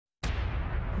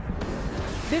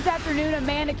This afternoon, a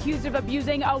man accused of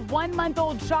abusing a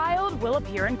 1-month-old child will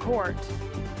appear in court.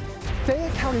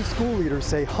 Fayette County school leaders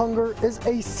say hunger is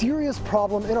a serious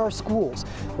problem in our schools.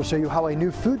 We'll show you how a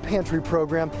new food pantry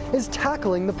program is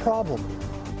tackling the problem.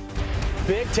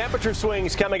 Big temperature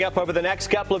swings coming up over the next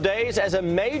couple of days as a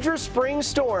major spring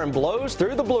storm blows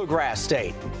through the Bluegrass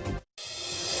State.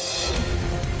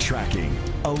 Tracking,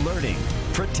 alerting,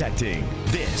 protecting.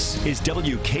 This is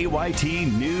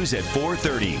WKYT News at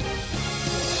 4:30.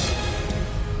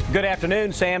 Good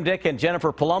afternoon. Sam, Dick, and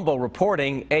Jennifer Palumbo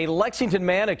reporting. A Lexington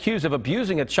man accused of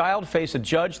abusing a child faced a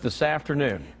judge this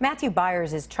afternoon. Matthew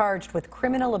Byers is charged with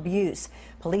criminal abuse.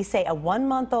 Police say a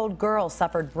 1-month-old girl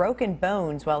suffered broken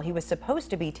bones while he was supposed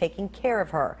to be taking care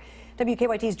of her.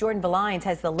 WKYT's Jordan Valines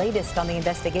has the latest on the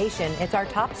investigation. It's our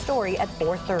top story at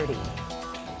 4:30.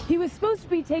 He was supposed to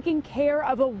be taking care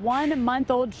of a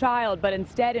 1-month-old child, but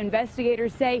instead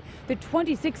investigators say the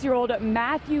 26-year-old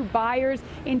Matthew Byers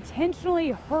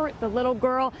intentionally hurt the little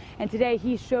girl, and today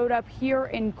he showed up here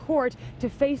in court to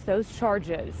face those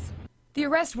charges. The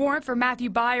arrest warrant for Matthew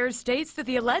Byers states that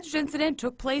the alleged incident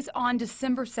took place on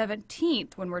December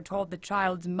 17th, when we're told the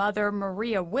child's mother,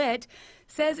 Maria Witt,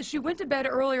 says she went to bed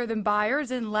earlier than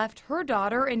Byers and left her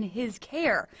daughter in his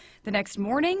care. The next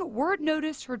morning, word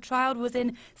noticed her child was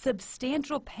in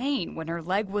substantial pain when her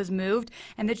leg was moved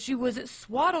and that she was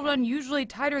swaddled unusually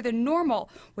tighter than normal,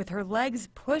 with her legs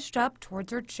pushed up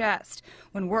towards her chest.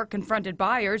 When work confronted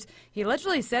Byers, he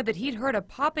allegedly said that he'd heard a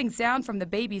popping sound from the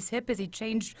baby's hip as he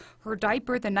changed her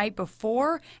diaper the night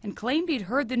before and claimed he'd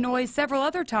heard the noise several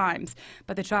other times.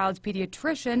 But the child's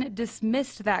pediatrician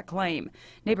dismissed that claim.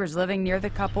 Neighbors living near the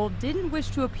couple didn't wish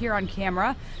to appear on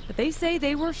camera, but they say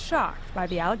they were shocked by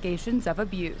the allegations of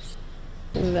abuse.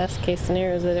 The best case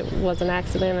scenario is that it was an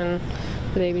accident and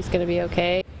the baby's going to be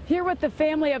okay. Hear what the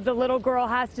family of the little girl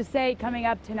has to say coming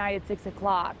up tonight at 6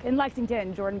 o'clock. In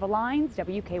Lexington, Jordan Valines,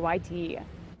 WKYT.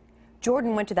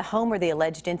 Jordan went to the home where the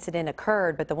alleged incident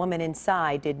occurred, but the woman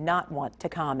inside did not want to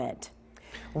comment.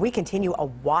 We continue a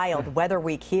wild weather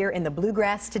week here in the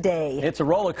Bluegrass today. It's a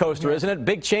roller coaster, isn't it?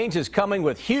 Big changes coming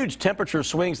with huge temperature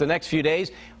swings the next few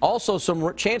days. Also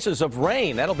some chances of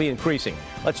rain. That'll be increasing.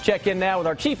 Let's check in now with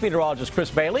our chief meteorologist, Chris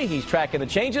Bailey. He's tracking the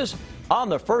changes on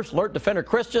the First Alert Defender.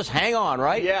 Chris, just hang on,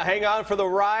 right? Yeah, hang on for the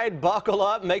ride. Buckle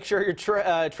up. Make sure your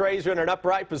trays are in an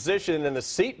upright position and the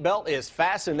seat belt is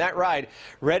fastened. That ride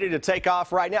ready to take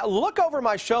off right now. Look over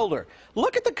my shoulder.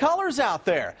 Look at the colors out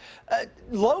there.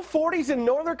 Low 40s in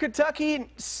northern Kentucky,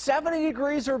 70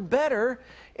 degrees or better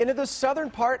into the southern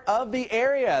part of the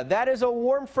area. That is a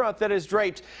warm front that is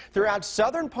draped throughout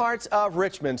southern parts of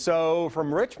Richmond. So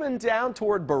from Richmond down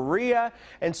toward Berea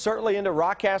and certainly into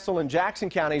Rockcastle and Jackson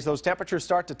counties, those temperatures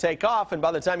start to take off, and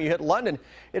by the time you hit London,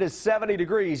 it is 70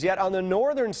 degrees. Yet on the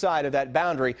northern side of that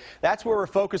boundary, that's where we're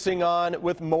focusing on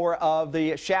with more of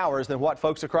the showers than what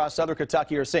folks across southern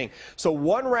Kentucky are seeing. So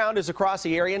one round is across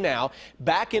the area now,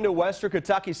 back into western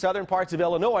Kentucky, southern parts of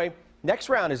Illinois. Next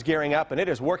round is gearing up, and it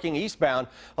is working eastbound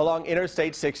along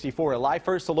Interstate 64. A live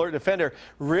First Alert Defender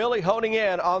really honing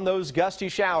in on those gusty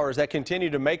showers that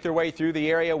continue to make their way through the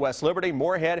area. West Liberty,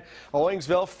 Moorhead,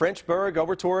 Owensville, Frenchburg,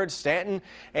 over towards Stanton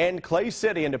and Clay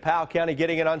City into Powell County,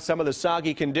 getting in on some of the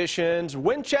soggy conditions.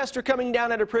 Winchester coming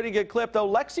down at a pretty good clip, though.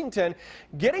 Lexington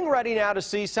getting ready now to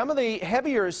see some of the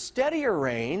heavier, steadier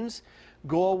rains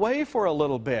go away for a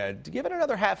little bit. Give it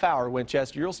another half hour,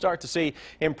 Winchester. You'll start to see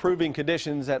improving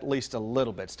conditions at least a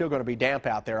little bit. Still going to be damp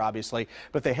out there, obviously,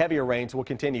 but the heavier rains will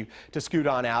continue to scoot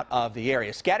on out of the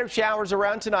area. Scattered showers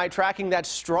around tonight, tracking that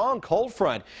strong cold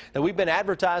front that we've been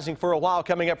advertising for a while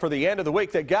coming up for the end of the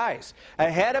week. That, guys,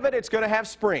 ahead of it, it's going to have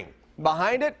spring.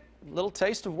 Behind it, a little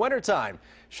taste of wintertime.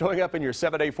 Showing up in your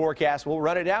 7-day forecast. We'll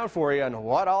run it down for you on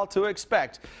what all to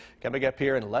expect coming up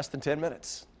here in less than 10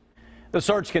 minutes. The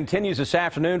search continues this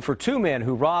afternoon for two men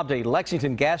who robbed a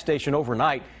Lexington gas station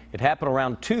overnight. It happened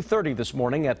around 2:30 this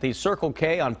morning at the Circle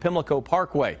K on Pimlico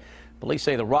Parkway. Police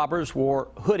say the robbers wore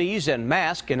hoodies and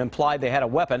masks and implied they had a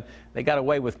weapon. They got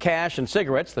away with cash and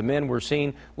cigarettes. The men were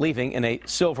seen leaving in a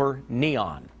silver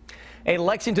Neon. A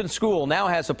Lexington school now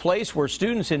has a place where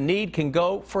students in need can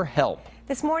go for help.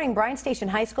 This morning, Bryan Station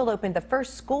High School opened the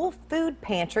first school food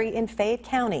pantry in Fayette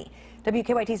County.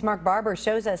 WKYT's Mark Barber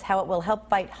shows us how it will help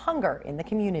fight hunger in the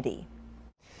community.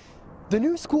 The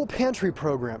new school pantry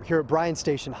program here at Bryan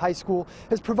Station High School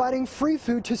is providing free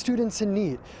food to students in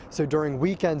need. So during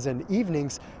weekends and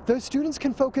evenings, those students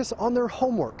can focus on their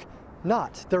homework,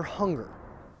 not their hunger.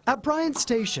 At Bryan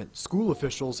Station, school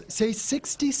officials say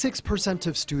 66%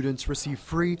 of students receive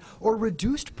free or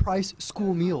reduced price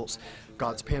school meals.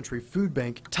 God's Pantry Food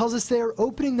Bank tells us they are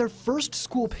opening their first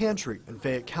school pantry in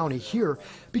Fayette County here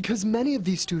because many of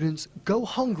these students go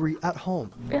hungry at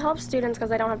home. It helps students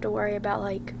because they don't have to worry about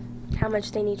how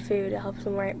much they need food. It helps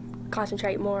them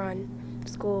concentrate more on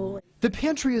school. The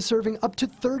pantry is serving up to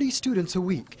 30 students a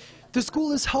week. The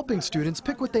school is helping students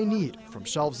pick what they need from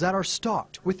shelves that are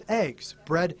stocked with eggs,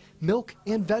 bread, milk,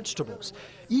 and vegetables.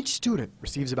 Each student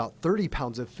receives about 30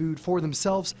 pounds of food for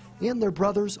themselves and their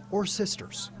brothers or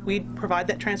sisters. We provide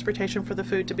that transportation for the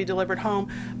food to be delivered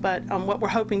home, but what we're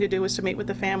hoping to do is to meet with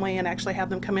the family and actually have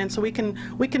them come in so we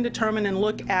can determine and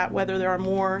look at whether there are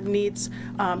more needs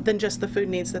than just the food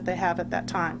needs that they have at that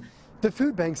time. The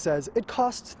food bank says it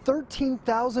costs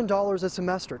 $13,000 a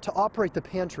semester to operate the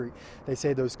pantry. They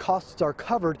say those costs are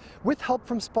covered with help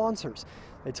from sponsors.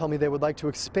 They tell me they would like to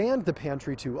expand the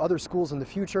pantry to other schools in the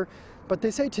future, but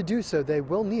they say to do so they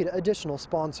will need additional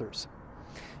sponsors.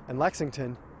 In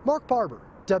Lexington, Mark Barber,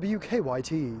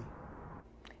 WKYT.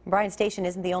 Bryan Station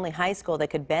isn't the only high school that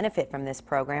could benefit from this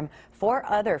program. 4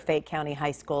 other Fayette County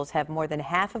high schools have more than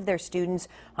half of their students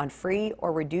on free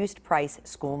or reduced price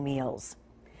school meals.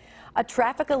 A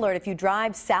traffic alert if you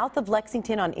drive south of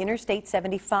Lexington on Interstate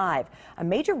 75. A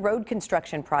major road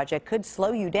construction project could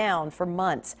slow you down for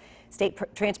months. State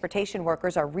transportation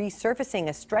workers are resurfacing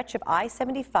a stretch of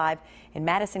I-75 in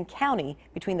Madison County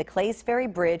between the Clays Ferry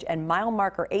Bridge and mile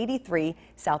marker 83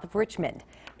 south of Richmond.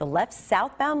 The left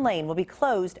southbound lane will be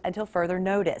closed until further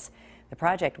notice. The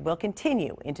project will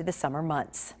continue into the summer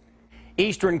months.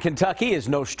 Eastern Kentucky is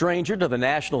no stranger to the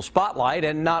national spotlight,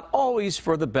 and not always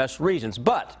for the best reasons.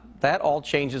 But that all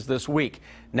changes this week.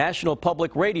 National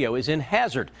Public Radio is in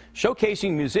Hazard,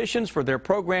 showcasing musicians for their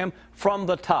program From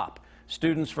the Top.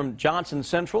 Students from Johnson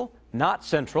Central, Knott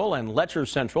Central, and Letcher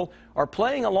Central are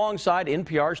playing alongside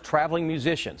NPR's traveling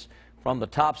musicians. From the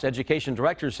Top's education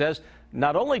director says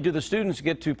not only do the students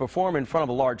get to perform in front of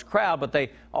a large crowd, but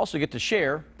they also get to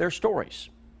share their stories.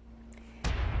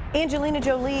 Angelina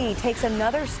Jolie takes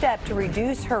another step to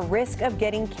reduce her risk of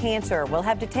getting cancer. We'll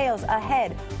have details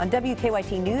ahead on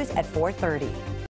WKYT News at 4:30.